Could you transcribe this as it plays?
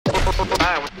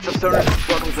Hi, what's up, stoners?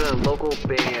 Welcome to the local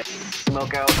band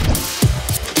Smokeout.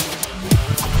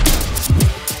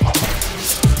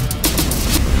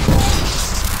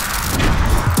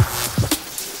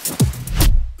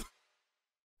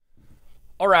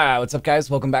 Alright, what's up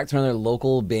guys? Welcome back to another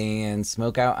local band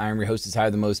Smokeout. I'm your host, is Higher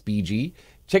the Most BG.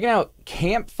 Checking out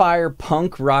Campfire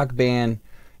punk rock band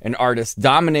and artist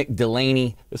Dominic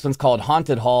Delaney. This one's called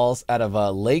Haunted Halls out of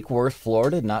Lake Worth,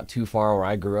 Florida, not too far where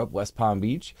I grew up, West Palm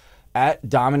Beach. At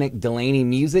Dominic Delaney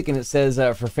Music, and it says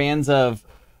for fans of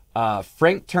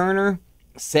Frank Turner,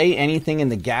 Say Anything in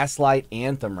the Gaslight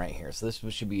Anthem right here. So this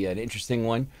should be an interesting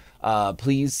one.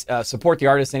 Please support the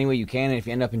artist any way you can, and if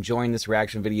you end up enjoying this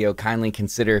reaction video, kindly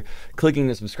consider clicking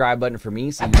the subscribe button for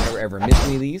me so you never ever miss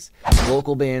any of these.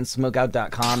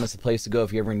 Localbandsmokeout.com is the place to go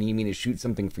if you ever need me to shoot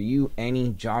something for you.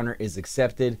 Any genre is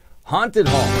accepted. Haunted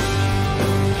Hall.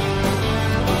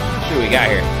 What do we got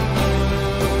here?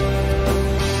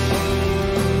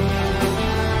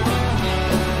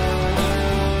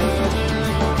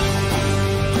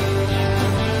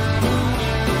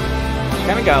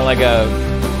 Kind of got like a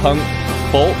punk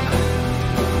folk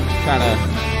kind of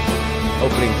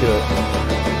opening to it.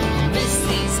 Miss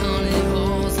these haunted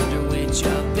halls under which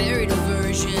I buried a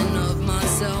version of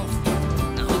myself.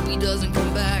 I hope he doesn't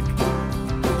come back.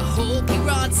 I hope he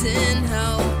rots in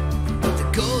hell. The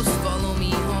ghosts follow me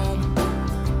home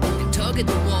and tug at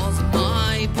the walls of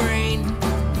my brain.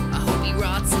 I hope he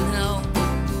rots in hell.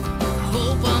 I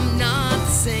hope I'm not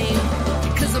the same,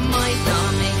 because I might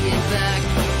not make it back.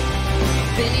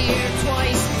 Been here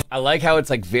twice. I like how it's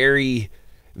like very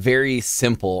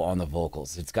simple on the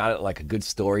vocals. It's got like a good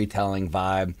storytelling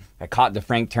vibe. I caught the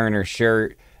Frank Turner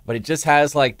shirt, but it just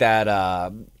has like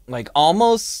that like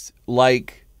almost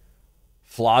like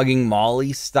Flogging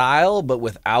Molly style, but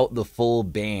without the full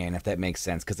band, if that makes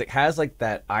sense, because it has like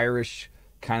that Irish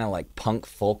kind of like punk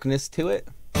folkness to it.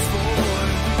 The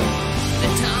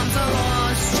times I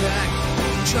lost track,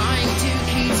 trying to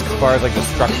keep score. As far as like the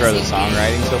structure of the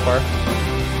songwriting so far.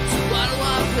 Why do I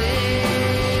play?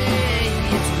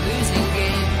 It's a losing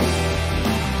game,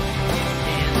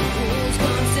 and the rules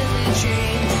constantly change.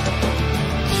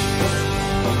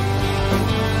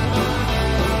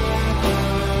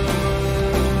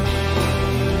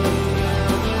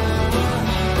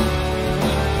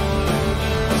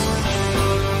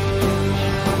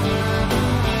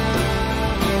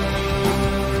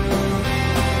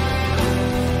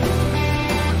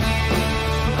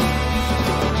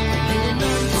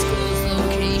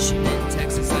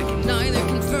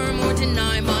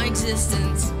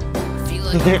 I feel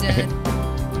like I'm dead,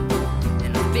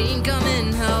 and I think I'm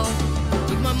in hell,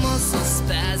 with my muscles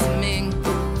spasming.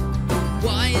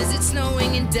 Why is it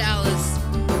snowing in Dallas?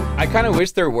 I kind of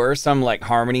wish there were some like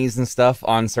harmonies and stuff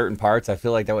on certain parts. I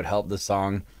feel like that would help the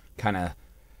song kind of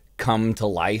come to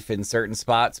life in certain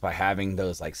spots by having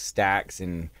those like stacks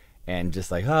and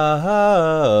just like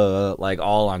like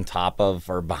all on top of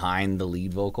or behind the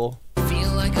lead vocal. I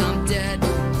feel like I'm dead.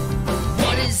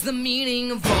 What is the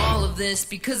meaning of all of this?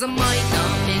 Because I might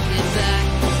not make it back.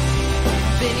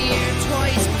 Been here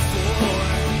twice before.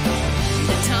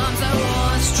 The times I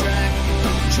lost track,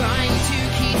 trying to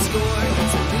keep score.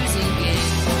 It's a losing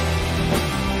game.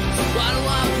 So why do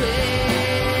I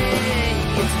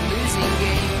play? It's a losing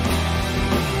game,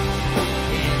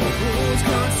 and the rules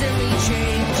constantly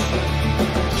change.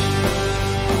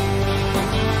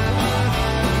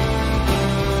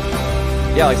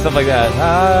 Yeah, like stuff like that.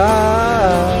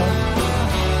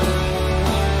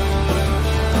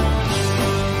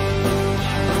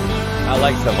 I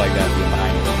like stuff like that being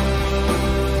behind it.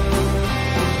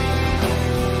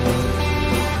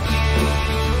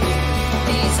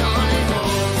 These haunted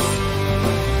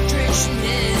halls, drenched in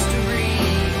history,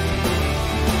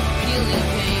 feeling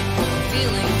pain, but they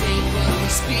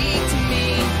speak to me.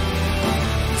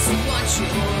 So what's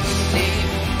your name?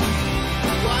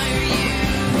 Why are you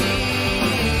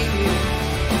here?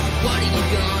 What are you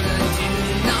gonna do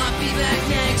to not be back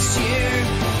next year?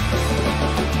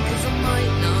 'Cause I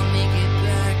might not make it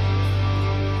back.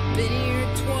 Been here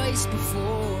twice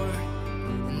before,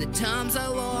 and the times I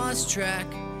lost track,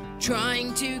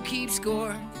 trying to keep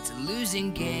score. It's a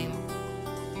losing game.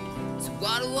 So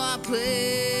why do I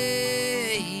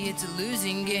play? It's a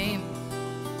losing game,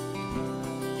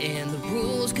 and the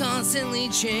rules constantly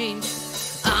change.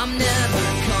 I'm never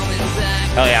coming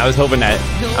back. Oh yeah, I was hoping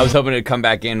to come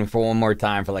back in for one more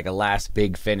time for like a last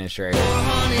big finish right here.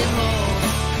 Haunted halls,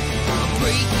 I'm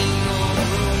breaking all the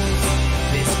rules.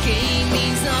 This game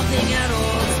means nothing at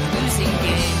all. It's a losing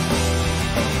game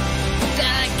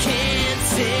that I can't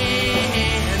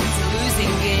stand. It's a losing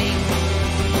game,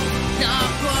 not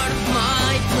part of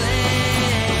my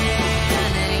plan.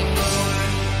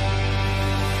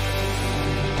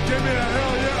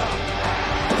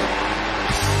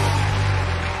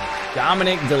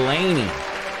 Dominic Delaney,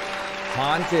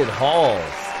 Haunted Halls.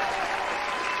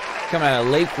 Coming out of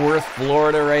Lake Worth,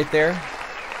 Florida right there.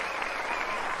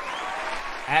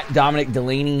 At Dominic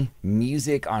Delaney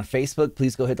Music on Facebook.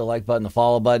 Please go hit the like button, the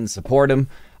follow button, support him.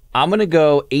 I'm going to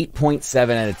go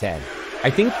 8.7 out of 10. I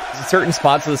think certain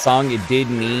spots of the song, it did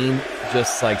need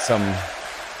just like some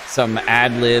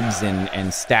ad-libs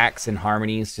and stacks and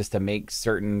harmonies just to make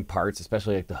certain parts,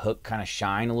 especially like the hook, kind of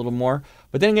shine a little more.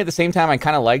 But then at the same time, I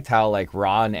kind of liked how like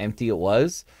raw and empty it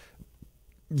was.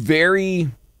 Very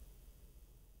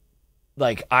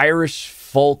like Irish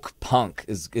folk punk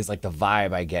is like the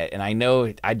vibe I get. And I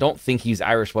don't think he's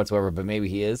Irish whatsoever, but maybe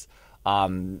he is.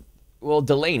 Well,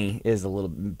 Delaney is a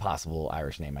little possible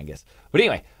Irish name, I guess. But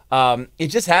anyway, it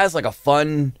just has like a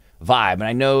fun vibe. And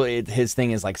I know his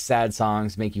thing is like sad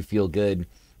songs make you feel good.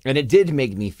 And it did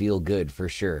make me feel good for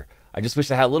sure. I just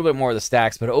wish I had a little bit more of the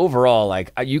stacks. But overall,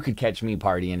 like you could catch me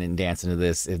partying and dancing to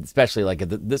this, especially like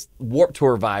this Warped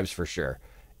Tour vibes for sure.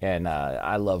 And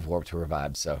I love Warped Tour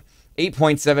vibes. So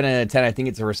 8.7 out of 10. I think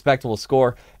it's a respectable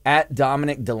score. At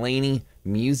Dominic Delaney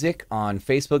Music on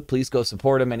Facebook. Please go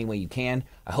support him any way you can.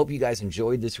 I hope you guys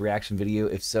enjoyed this reaction video.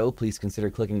 If so, please consider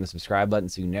clicking the subscribe button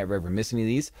so you never ever miss any of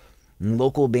these.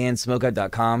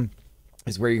 Localbandsmokeout.com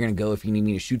is where you're going to go if you need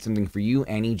me to shoot something for you.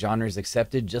 Any genre is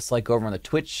accepted. Just like over on the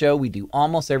Twitch show, we do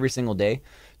almost every single day.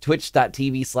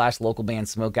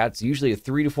 Twitch.tv/localbandsmokeout. It's usually a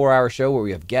 3 to 4 hour show where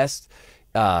we have guests,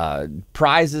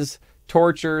 prizes,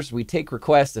 tortures. We take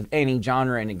requests of any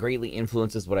genre, and it greatly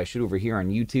influences what I shoot over here on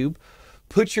YouTube.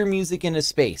 Put your music into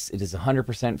space. It is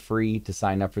 100% free to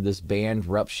sign up for this.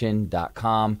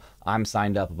 Bandruption.com. I'm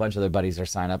signed up. A bunch of other buddies are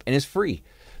signed up, and it's free.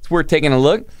 It's worth taking a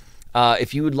look.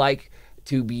 If you would like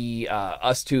to be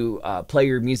us to play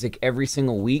your music every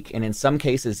single week, and in some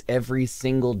cases every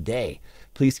single day,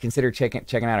 please consider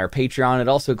checking out our Patreon. It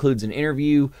also includes an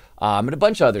interview and a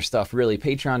bunch of other stuff, really.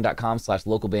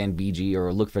 Patreon.com/localbandbg,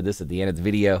 or look for this at the end of the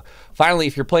video. Finally,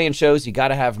 if you're playing shows, you got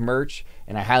to have merch,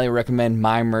 and I highly recommend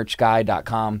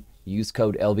mymerchguy.com. Use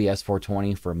code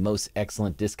LBS420 for a most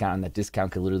excellent discount, and that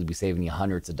discount could literally be saving you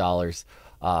hundreds of dollars.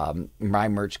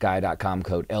 Mymerchguy.com,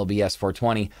 code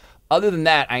LBS420. Other than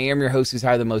that, I am your host who's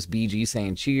higher than most, BG,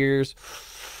 saying cheers,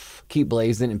 keep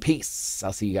blazing, and peace.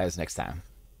 I'll see you guys next time.